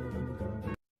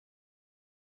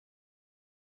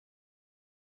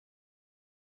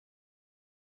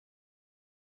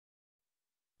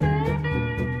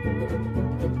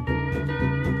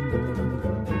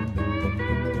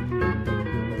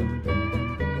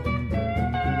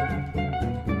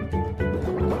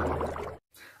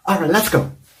 Alright, let's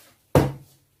go.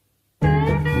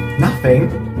 Nothing.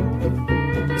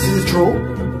 Is this a troll?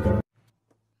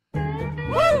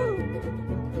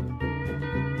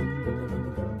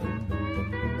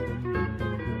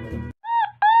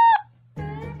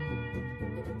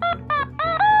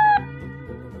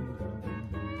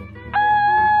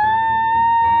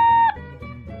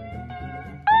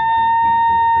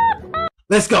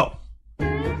 Let's go.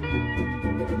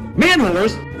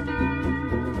 Manhunters.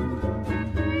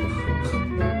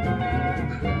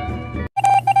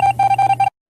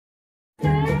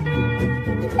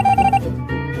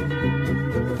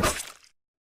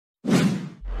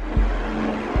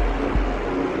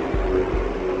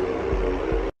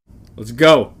 Let's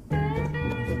go.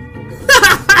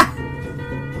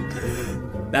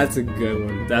 That's a good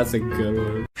one. That's a good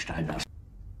one.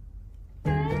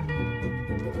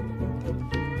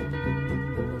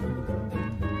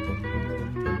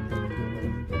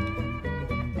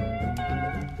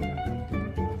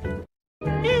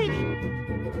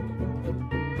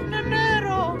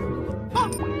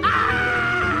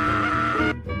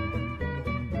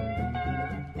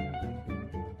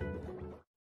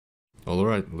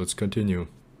 Alright, let's continue.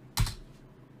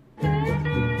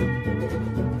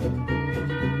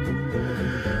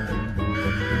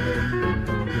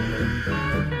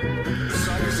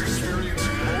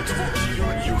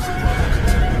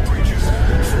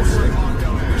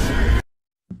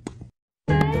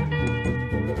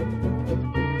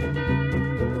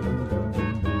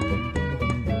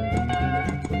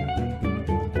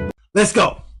 Let's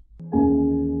go.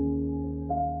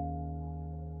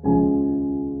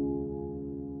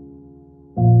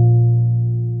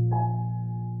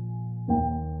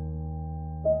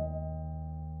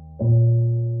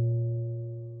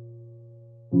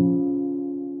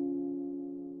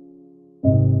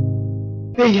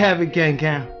 There you have it, gang.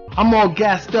 I'm all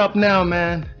gassed up now,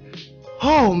 man.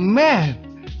 Oh,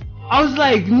 man. I was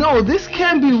like, no, this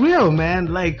can't be real,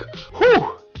 man. Like,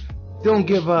 whew. Don't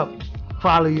give up.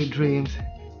 Follow your dreams.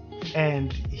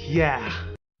 And, yeah.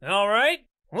 Alright,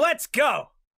 let's go!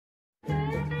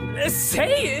 The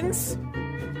Saiyans?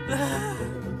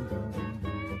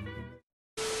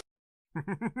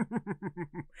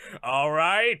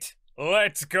 Alright,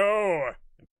 let's go!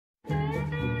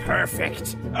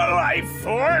 Perfect life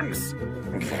forms!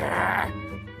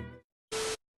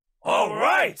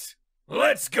 Alright,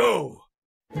 let's go!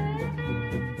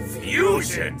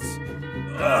 Fusions!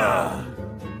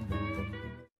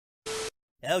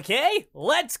 Okay,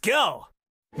 let's go!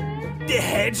 The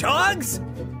hedgehogs?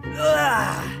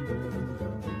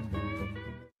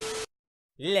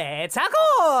 Let's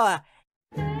go!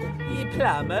 The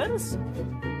plumbers?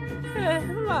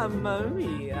 Mamma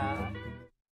mia.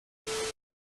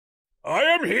 I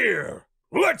am here!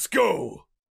 Let's go!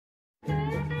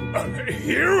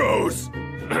 Heroes?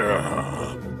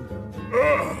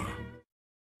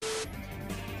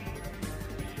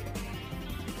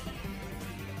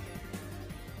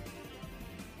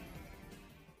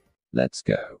 Let's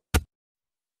go.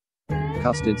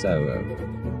 Custard's OO.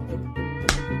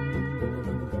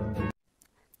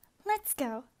 Let's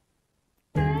go.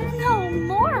 No,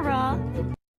 Mora!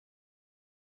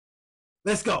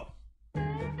 Let's go.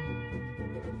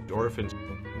 Orphans.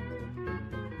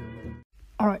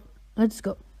 Alright, let's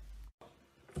go.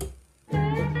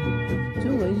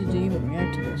 Too lazy to even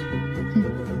react to this.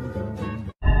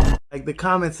 Like, the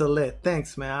comments are lit.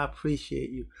 Thanks, man. I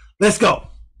appreciate you. Let's go.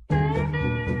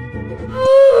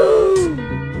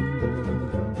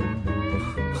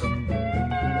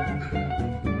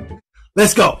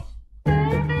 Let's go.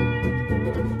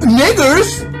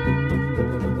 Niggers?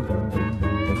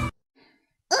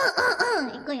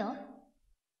 行くよ。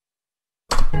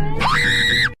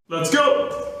 Let's go!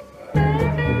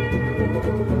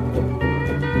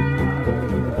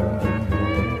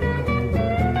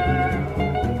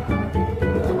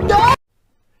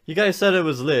 You guys said it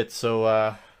was lit, so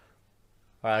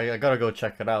I gotta go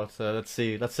check it out. Let's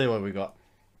see what we got.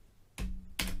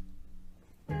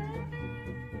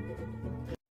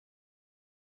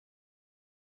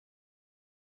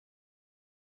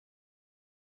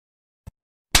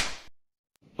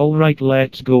 Alright,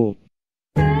 let's go.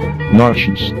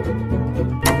 Martians.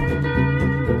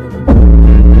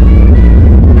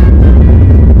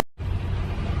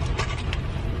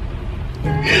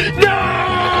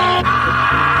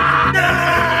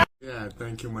 Yeah,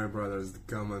 thank you, my brothers. The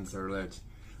comments are lit.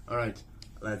 Alright,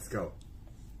 let's go.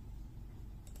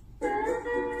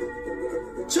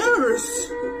 Cheers!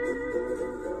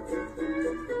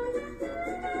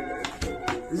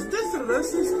 Is this a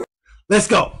lesson? Let's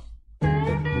go.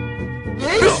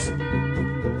 Yes.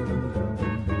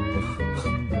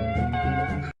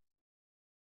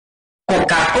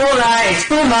 Coca-Cola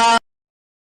espuma.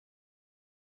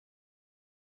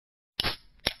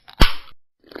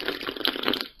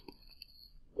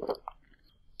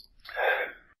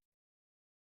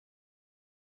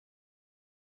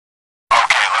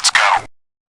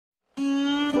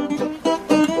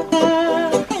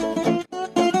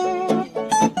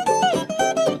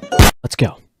 Let's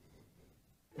go.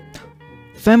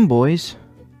 Femboys.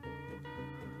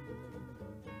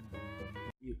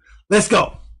 Let's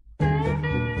go.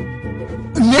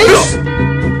 Yes.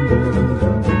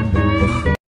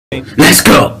 Let's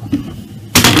go.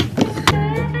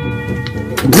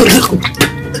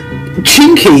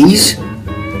 Chinkies.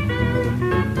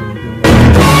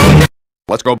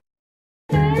 Let's go.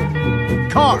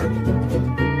 Car.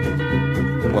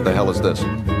 What the hell is this?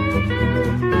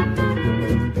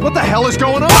 What the hell is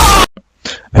going on?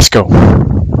 Let's go.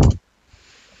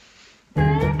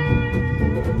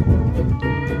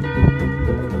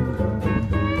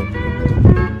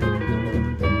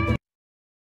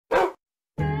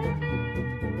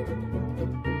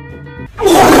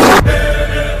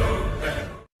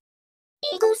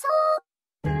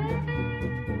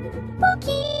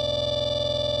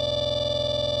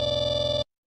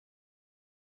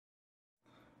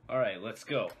 Alright, let's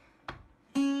go.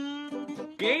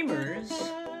 Gamers?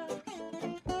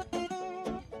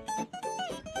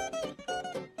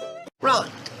 Right,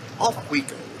 off we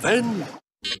go then.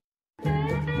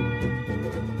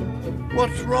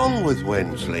 What's wrong with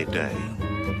Wensleydale?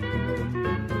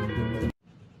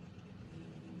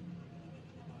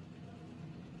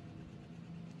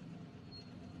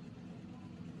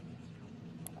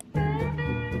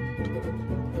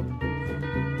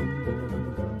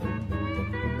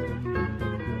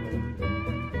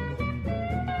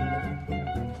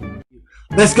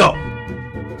 Let's go.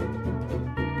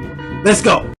 Let's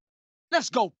go. Let's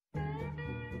go.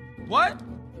 What?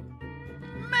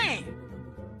 Man.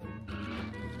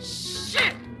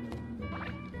 Shit.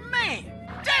 Man.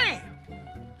 Damn.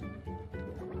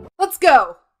 Let's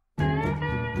go.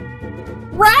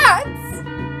 Rats.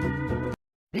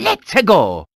 Let's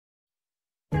go.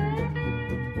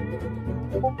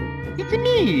 It's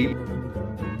me.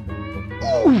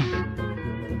 Ooh.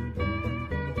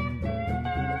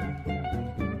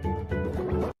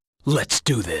 Let's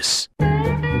do this.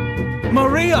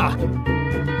 Maria!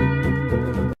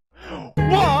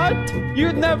 What?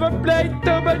 You never played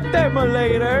Turbo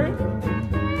Demolator?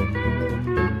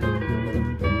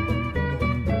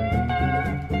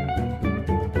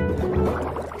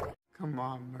 Come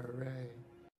on, Murray.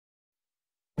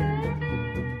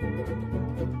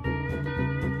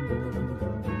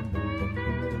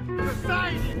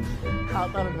 Decided! How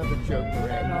about another joke,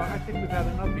 Murray? No, I think we've had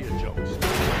enough of your jokes.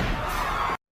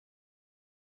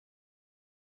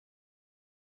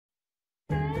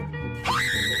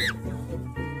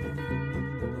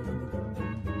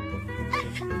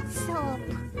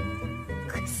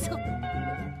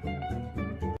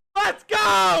 Let's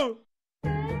go!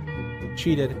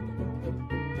 Cheated.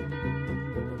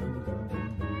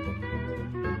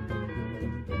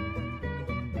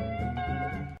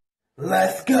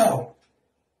 Let's go.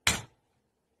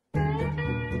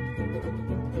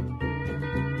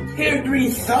 Tier 3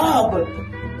 sub.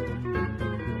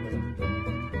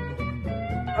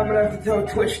 I'm gonna have to tell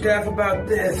Twitch staff about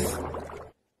this.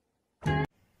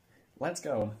 Let's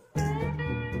go.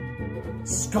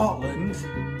 Scotland?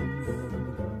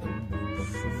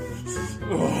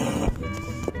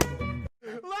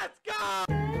 Let's go!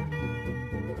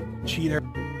 Cheater.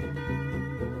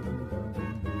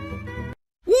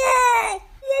 Yeah!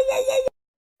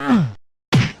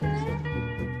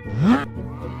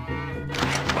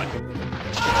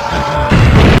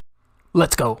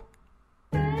 Let's go.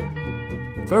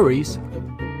 Furries.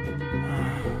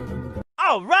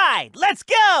 All right, let's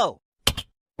go!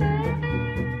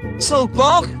 So,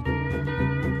 Bog?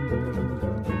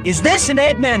 Is this an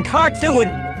Eggman cartoon?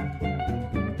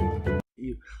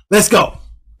 Let's go.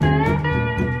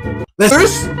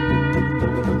 Let's.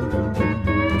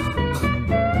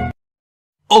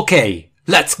 Okay,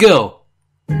 let's go.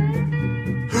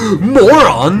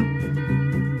 Moron!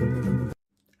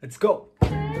 Let's go.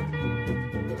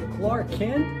 Clark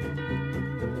Kent?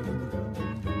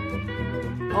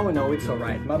 Oh no, it's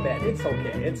alright. My bad. It's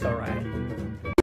okay. It's alright.